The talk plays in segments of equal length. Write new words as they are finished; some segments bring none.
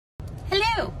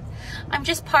Hello! I'm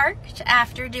just parked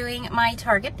after doing my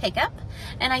Target pickup,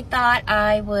 and I thought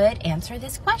I would answer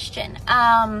this question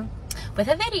with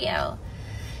a video,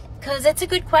 because it's a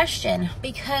good question,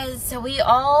 because we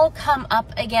all come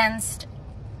up against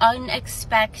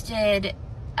unexpected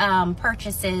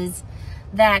purchases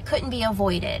that couldn't be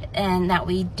avoided and that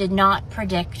we did not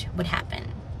predict would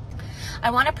happen.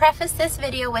 I want to preface this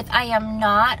video with I am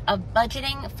not a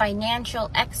budgeting financial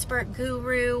expert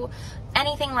guru,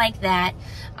 anything like that.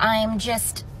 I'm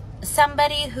just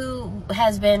somebody who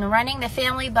has been running the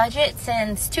family budget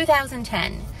since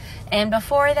 2010. And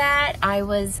before that,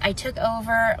 I took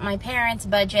over my parents'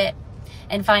 budget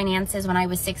and finances when I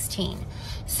was 16.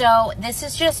 So this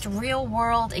is just real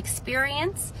world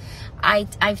experience.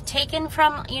 I've taken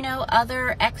from,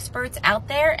 other experts out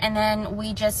there, and then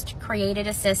we just created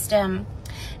a system,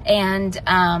 and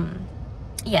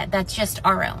yeah, that's just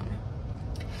our own.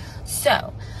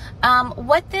 So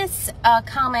what this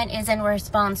comment is in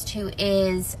response to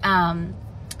is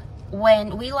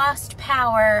when we lost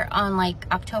power on like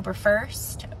October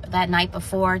 1st, that night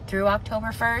before through October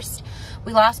 1st,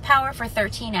 we lost power for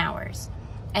 13 hours,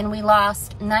 and we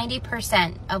lost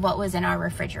 90% of what was in our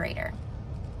refrigerator.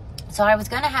 So I was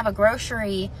going to have a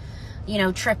grocery,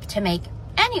 trip to make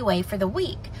anyway for the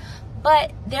week.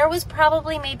 But there was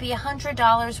probably maybe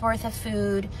 $100 worth of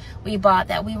food we bought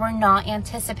that we were not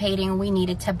anticipating we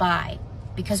needed to buy,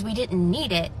 because we didn't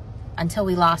need it until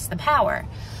we lost the power.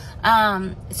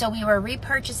 So we were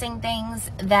repurchasing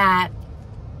things that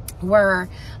were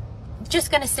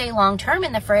just going to stay long-term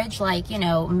in the fridge, like,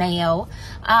 mayo,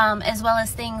 as well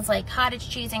as things like cottage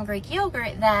cheese and Greek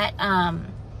yogurt that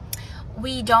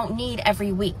we don't need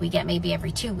every week. We get maybe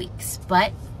every 2 weeks,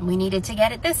 but we needed to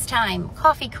get it this time.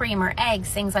 Coffee creamer, eggs,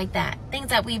 things like that. Things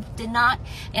that we did not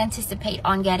anticipate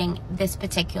on getting this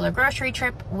particular grocery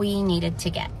trip, we needed to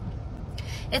get.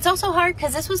 It's also hard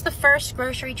because this was the first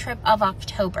grocery trip of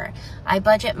October. I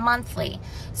budget monthly.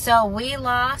 So we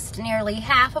lost nearly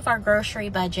half of our grocery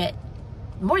budget,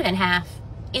 more than half,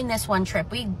 in this one trip.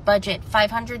 We budget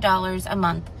 $500 a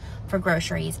month for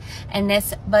groceries, and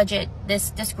this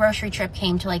grocery trip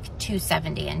came to like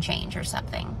 $270 and change or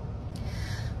something.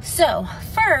 So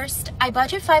first, I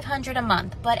budget $500 a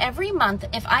month, but every month,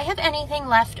 if I have anything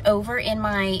left over in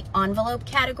my envelope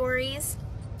categories,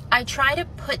 I try to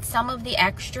put some of the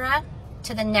extra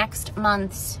to the next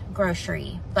month's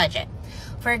grocery budget.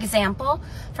 For example,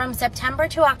 from September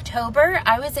to October,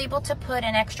 I was able to put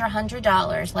an extra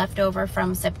 $100 left over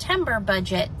from September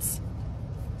budgets,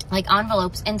 like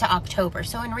envelopes, into October.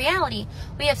 So in reality,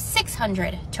 we have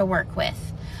 $600 to work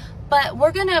with. But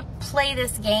we're gonna play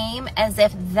this game as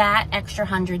if that extra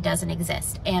 $100 doesn't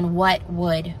exist. And what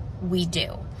would we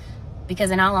do?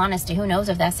 Because in all honesty, who knows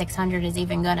if that $600 is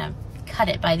even gonna cut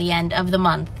it by the end of the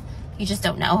month. You just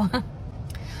don't know.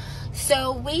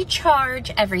 So we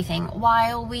charge everything.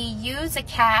 While we use a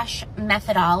cash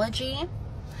methodology,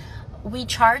 we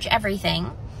charge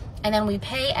everything, and then we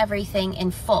pay everything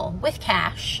in full with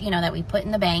cash, that we put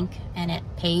in the bank, and it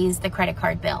pays the credit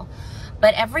card bill.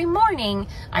 But every morning,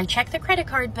 I check the credit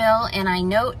card bill, and I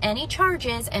note any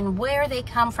charges and where they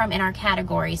come from in our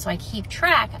categories. So I keep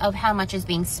track of how much is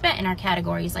being spent in our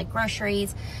categories, like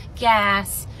groceries,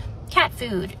 gas, cat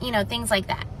food, things like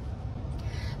that.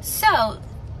 So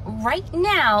right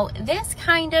now, this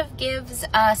kind of gives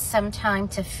us some time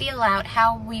to feel out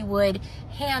how we would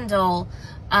handle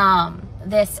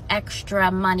this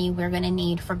extra money we're going to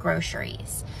need for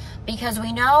groceries, because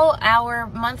we know our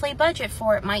monthly budget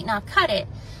for it might not cut it.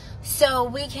 So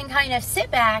we can kind of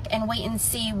sit back and wait and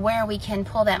see where we can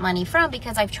pull that money from,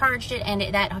 because I've charged it,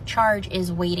 and that charge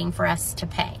is waiting for us to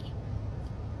pay.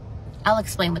 I'll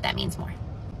explain what that means more.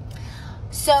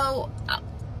 So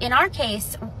in our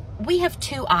case, we have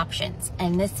two options,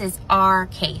 and this is our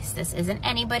case. This isn't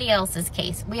anybody else's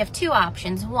case. We have two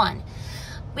options. One,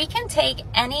 we can take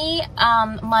any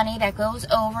money that goes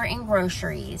over in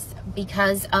groceries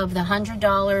because of the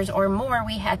 $100 or more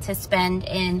we had to spend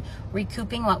in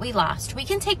recouping what we lost. We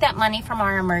can take that money from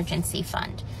our emergency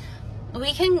fund.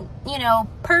 We can,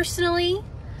 personally,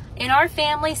 in our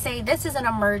family, say this is an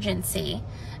emergency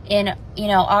in,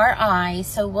 our eyes,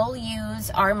 so we'll use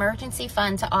our emergency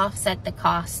fund to offset the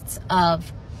costs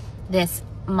of this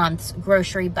month's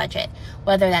grocery budget.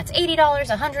 Whether that's $80,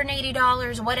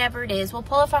 $180, whatever it is, we'll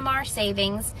pull it from our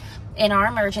savings in our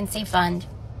emergency fund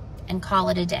and call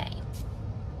it a day.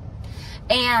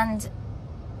 And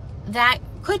that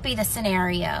could be the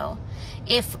scenario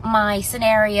if my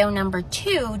scenario number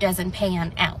 2 doesn't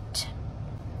pan out.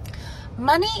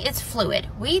 Money is fluid.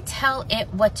 We tell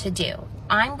it what to do.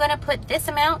 I'm going to put this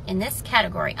amount in this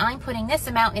category. I'm putting this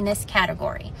amount in this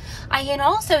category. I can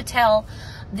also tell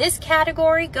this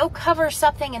category, go cover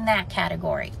something in that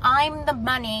category. I'm the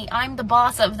money, I'm the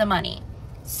boss of the money.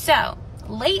 So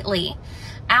lately,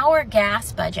 our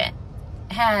gas budget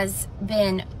has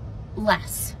been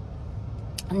less.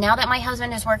 Now that my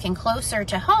husband is working closer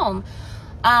to home,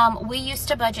 we used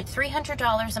to budget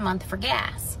 $300 a month for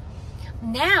gas.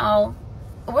 Now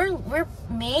we're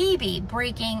maybe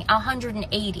breaking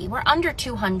 180. We're under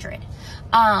 200.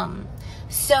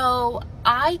 So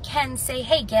I can say,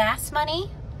 hey, gas money,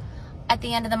 at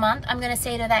the end of the month, I'm going to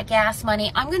say to that gas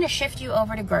money, I'm going to shift you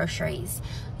over to groceries.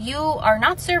 You are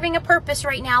not serving a purpose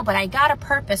right now, but I got a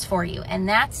purpose for you, and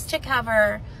that's to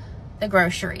cover the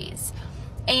groceries.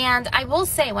 And I will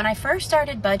say, when I first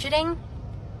started budgeting,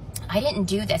 I didn't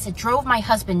do this. It drove my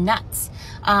husband nuts,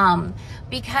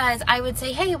 because I would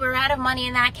say, hey, we're out of money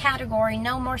in that category.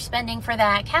 No more spending for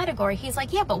that category. He's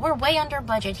like, yeah, but we're way under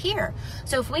budget here.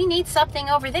 So if we need something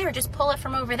over there, just pull it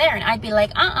from over there. And I'd be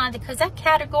like, because that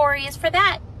category is for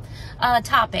that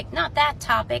topic, not that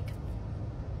topic.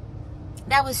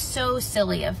 That was so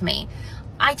silly of me.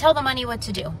 I tell the money what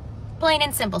to do, plain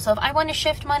and simple. So if I want to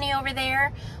shift money over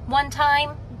there one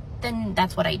time, then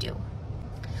that's what I do.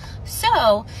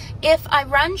 So if I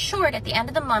run short at the end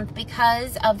of the month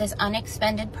because of this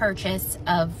unexpended purchase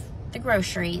of the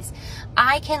groceries,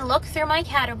 I can look through my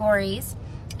categories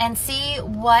and see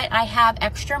what I have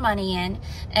extra money in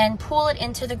and pull it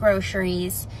into the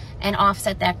groceries and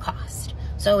offset that cost.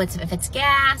 So if it's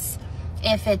gas,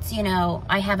 if it's,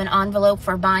 I have an envelope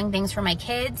for buying things for my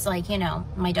kids, like,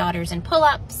 my daughters in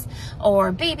pull-ups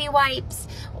or baby wipes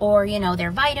or,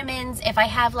 their vitamins. If I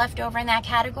have left over in that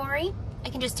category, I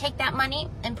can just take that money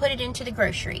and put it into the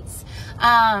groceries.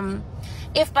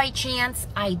 If by chance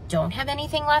I don't have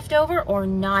anything left over or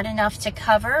not enough to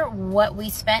cover what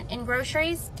we spent in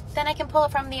groceries, then I can pull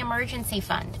it from the emergency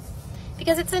fund,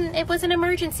 because it was an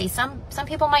emergency. Some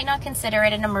people might not consider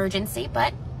it an emergency,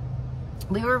 but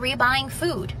we were rebuying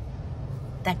food.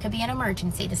 That could be an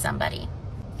emergency to somebody.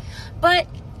 But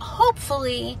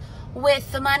hopefully,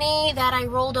 with the money that I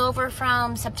rolled over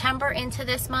from September into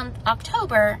this month,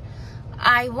 October,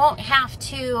 I won't have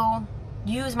to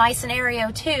use my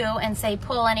scenario 2 and say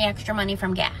pull any extra money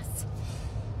from gas.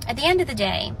 At the end of the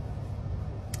day,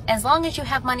 as long as you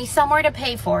have money somewhere to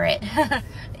pay for it,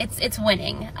 it's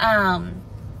winning.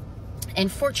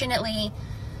 And fortunately,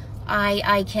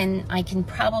 I can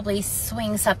probably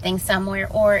swing something somewhere,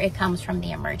 or it comes from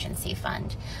the emergency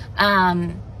fund.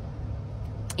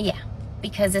 Yeah,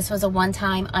 because this was a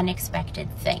one-time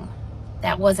unexpected thing.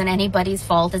 That wasn't anybody's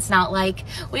fault. It's not like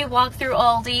we walked through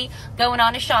Aldi going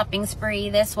on a shopping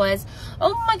spree. This was,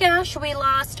 oh my gosh, we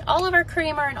lost all of our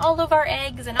creamer and all of our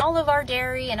eggs and all of our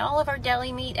dairy and all of our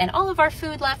deli meat and all of our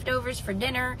food leftovers for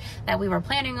dinner that we were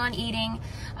planning on eating.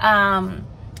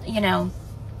 It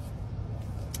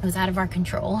was out of our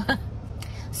control.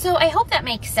 So I hope that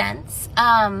makes sense.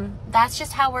 That's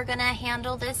just how we're going to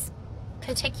handle this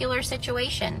particular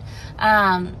situation.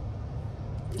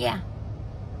 Yeah.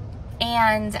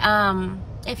 And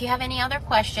if you have any other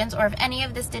questions, or if any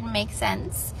of this didn't make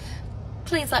sense,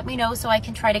 please let me know so I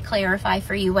can try to clarify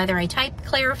for you, whether I type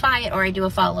clarify it or I do a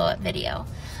follow-up video.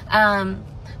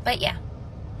 But yeah,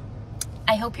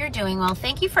 I hope you're doing well.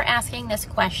 Thank you for asking this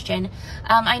question.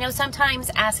 I know sometimes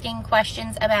asking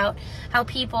questions about how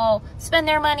people spend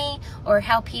their money or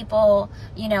how people,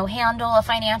 handle a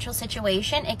financial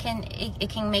situation, it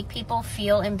can make people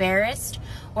feel embarrassed,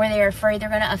 or they're afraid they're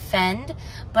going to offend.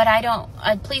 But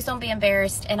please don't be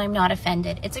embarrassed, and I'm not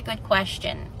offended. It's a good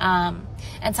question.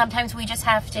 And sometimes we just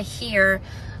have to hear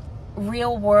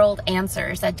real world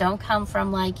answers that don't come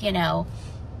from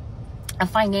a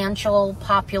financial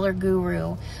popular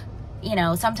guru.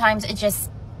 Sometimes it just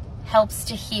helps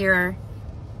to hear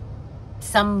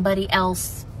somebody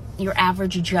else, your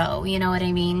average Joe, you know what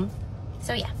I mean?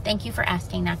 So yeah, thank you for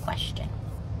asking that question.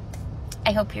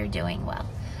 I hope you're doing well,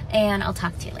 and I'll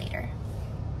talk to you later.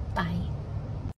 Bye.